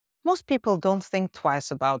Most people don't think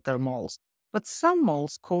twice about their moles, but some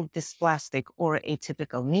moles called dysplastic or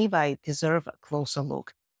atypical nevi deserve a closer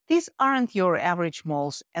look. These aren't your average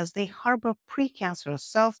moles as they harbor precancerous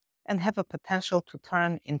cells and have a potential to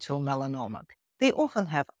turn into melanoma. They often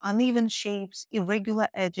have uneven shapes, irregular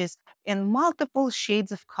edges, and multiple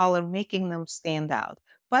shades of color, making them stand out.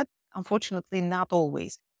 But unfortunately, not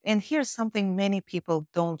always. And here's something many people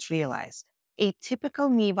don't realize.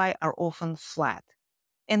 Atypical nevi are often flat.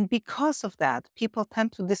 And because of that, people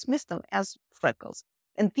tend to dismiss them as freckles.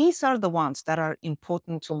 And these are the ones that are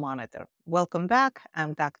important to monitor. Welcome back.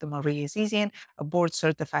 I'm Dr. Maria Azizian, a board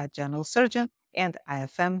certified general surgeon and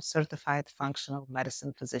IFM-certified functional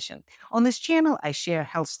medicine physician. On this channel, I share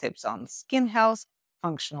health tips on skin health,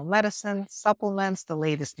 functional medicine, supplements, the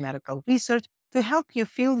latest medical research to help you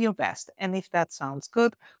feel your best. And if that sounds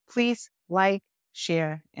good, please like,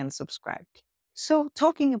 share, and subscribe. So,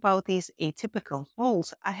 talking about these atypical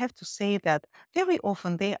moles, I have to say that very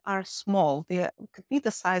often they are small. Could be the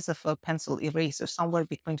size of a pencil eraser, somewhere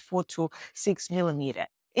between 4 to 6 millimeter.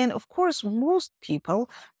 And of course, most people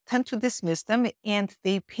tend to dismiss them and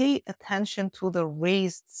they pay attention to the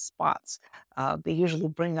raised spots. They usually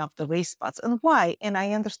bring up the raised spots. And why? And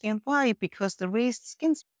I understand why, because the raised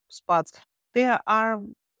spots, they are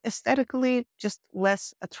aesthetically just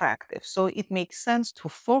less attractive. So it makes sense to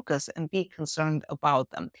focus and be concerned about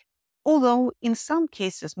them. Although in some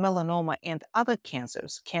cases, melanoma and other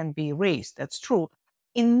cancers can be raised, that's true.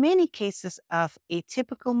 In many cases of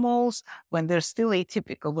atypical moles, when they're still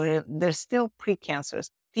atypical, where they're still precancers,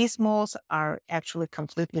 these moles are actually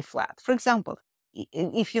completely flat. For example,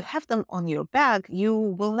 if you have them on your back, you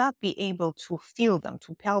will not be able to feel them,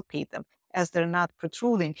 to palpate them, as they're not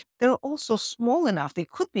protruding. They're also small enough, they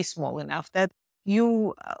could be small enough that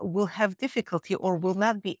you will have difficulty or will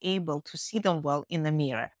not be able to see them well in the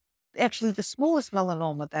mirror. Actually, the smallest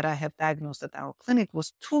melanoma that I have diagnosed at our clinic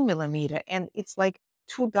was 2 millimeter, and it's like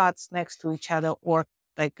two dots next to each other or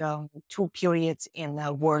like two periods in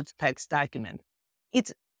a Word text document.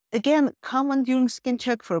 It's again common during skin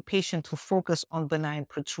check for a patient to focus on benign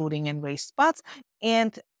protruding and raised spots.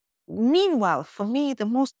 And meanwhile, for me, the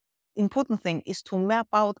most important thing is to map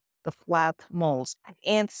out the flat moles.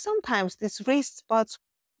 And sometimes these raised spots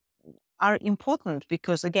are important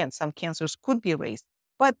because, again, some cancers could be raised,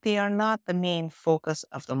 but they are not the main focus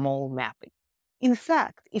of the mole mapping. In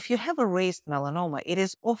fact, if you have a raised melanoma, it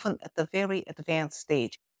is often at the very advanced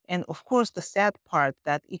stage. And of course, the sad part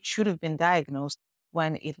that it should have been diagnosed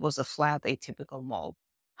when it was a flat atypical mole.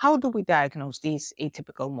 How do we diagnose these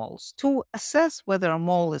atypical moles? To assess whether a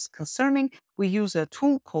mole is concerning, we use a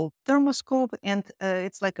tool called thermoscope, and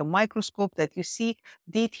it's like a microscope that you see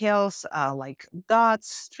details like dots,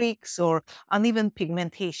 streaks, or uneven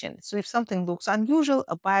pigmentation. So if something looks unusual,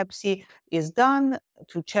 a biopsy is done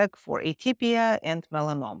to check for atypia and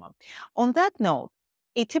melanoma. On that note,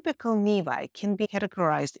 atypical nevi can be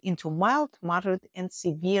categorized into mild, moderate, and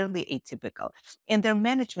severely atypical, and their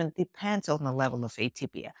management depends on the level of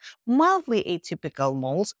atypia. Mildly atypical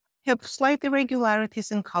moles have slight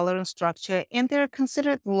irregularities in color and structure, and they're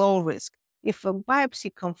considered low risk. If a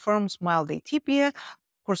biopsy confirms mild atypia,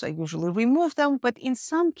 of course, I usually remove them, but in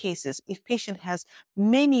some cases, if patient has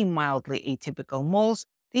many mildly atypical moles,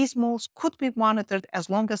 these moles could be monitored as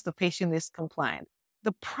long as the patient is compliant.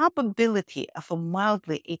 The probability of a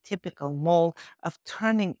mildly atypical mole of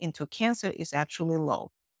turning into cancer is actually low.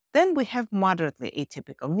 Then we have moderately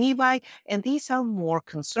atypical nevi, and these are more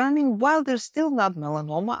concerning. While they're still not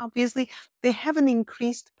melanoma, obviously, they have an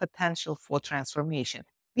increased potential for transformation.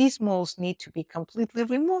 These moles need to be completely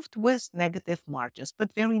removed with negative margins,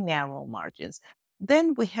 but very narrow margins.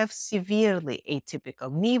 Then we have severely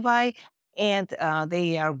atypical nevi, and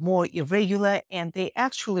they are more irregular, and they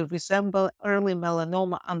actually resemble early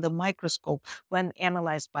melanoma under microscope when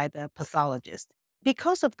analyzed by the pathologist.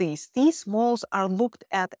 Because of these moles are looked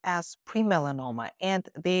at as premelanoma, and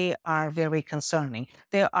they are very concerning.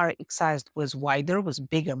 They are excised with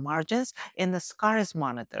bigger margins, and the scar is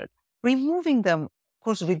monitored. Removing them, of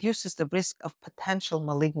course, reduces the risk of potential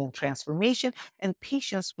malignant transformation, and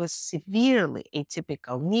patients with severely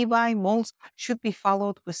atypical nevi moles should be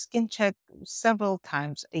followed with skin check several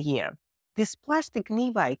times a year. This plastic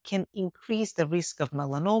nevi can increase the risk of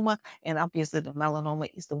melanoma, and obviously the melanoma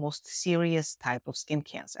is the most serious type of skin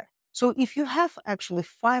cancer. So if you have actually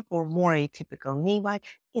 5 or more atypical nevi,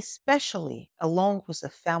 especially along with a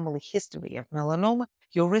family history of melanoma,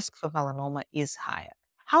 your risk for melanoma is higher.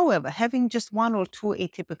 However, having just 1 or 2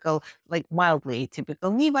 atypical, like mildly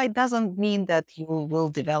atypical nevi doesn't mean that you will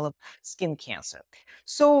develop skin cancer.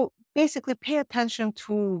 So basically pay attention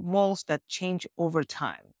to moles that change over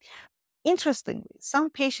time. Interestingly, some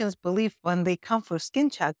patients believe when they come for skin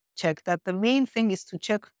check that the main thing is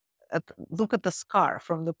to look at the scar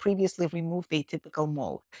from the previously removed atypical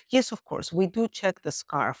mole. Yes, of course, we do check the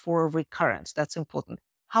scar for recurrence. That's important.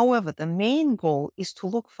 However, the main goal is to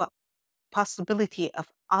look for possibility of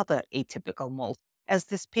other atypical moles, as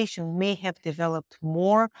this patient may have developed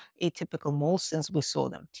more atypical moles since we saw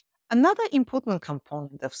them. Another important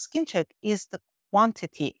component of skin check is the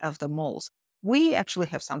quantity of the moles. We actually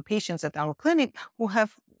have some patients at our clinic who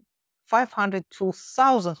have 500 to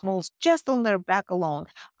 1,000 moles just on their back alone.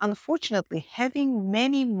 Unfortunately, having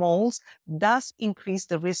many moles does increase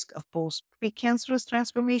the risk of both precancerous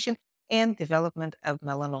transformation and development of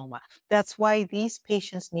melanoma. That's why these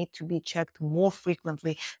patients need to be checked more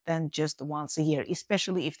frequently than just once a year,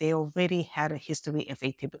 especially if they already had a history of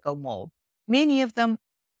atypical mole. Many of them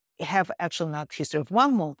have actually not history of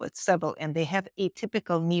one mole, but several, and they have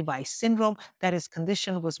atypical nevi syndrome. That is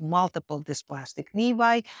condition with multiple dysplastic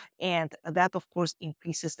nevi, and that, of course,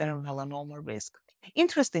 increases their melanoma risk.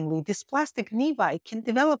 Interestingly, dysplastic nevi can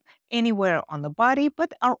develop anywhere on the body,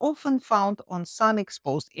 but are often found on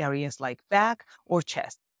sun-exposed areas like back or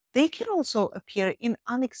chest. They can also appear in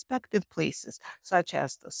unexpected places, such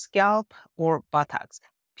as the scalp or buttocks.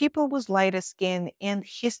 People with lighter skin and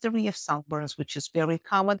history of sunburns, which is very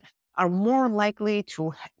common, are more likely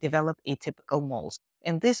to develop atypical moles.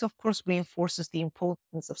 And this, of course, reinforces the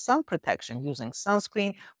importance of sun protection, using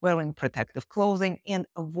sunscreen, wearing protective clothing, and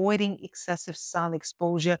avoiding excessive sun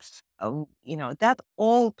exposure. That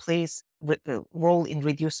all plays a role in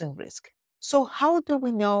reducing risk. So how do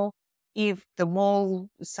we know if the mole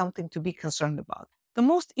is something to be concerned about? The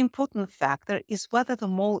most important factor is whether the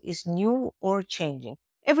mole is new or changing.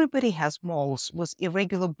 Everybody has moles with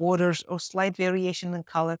irregular borders or slight variation in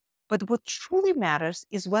color, but what truly matters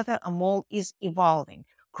is whether a mole is evolving,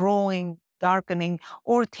 growing, darkening,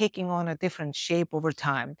 or taking on a different shape over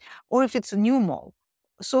time, or if it's a new mole.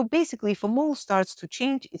 So basically, if a mole starts to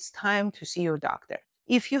change, it's time to see your doctor.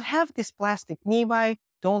 If you have dysplastic nevi,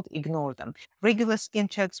 don't ignore them. Regular skin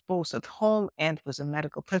checks, both at home and with a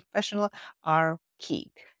medical professional, are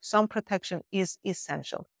key. Sun protection is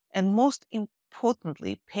essential. And most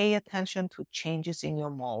importantly, pay attention to changes in your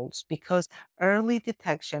moles, because early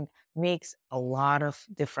detection makes a lot of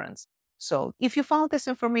difference. So if you found this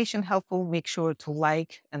information helpful, make sure to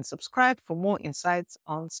like and subscribe for more insights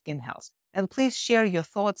on skin health. And please share your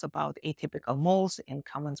thoughts about atypical moles in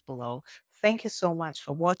comments below. Thank you so much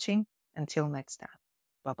for watching. Until next time.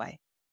 Bye-bye.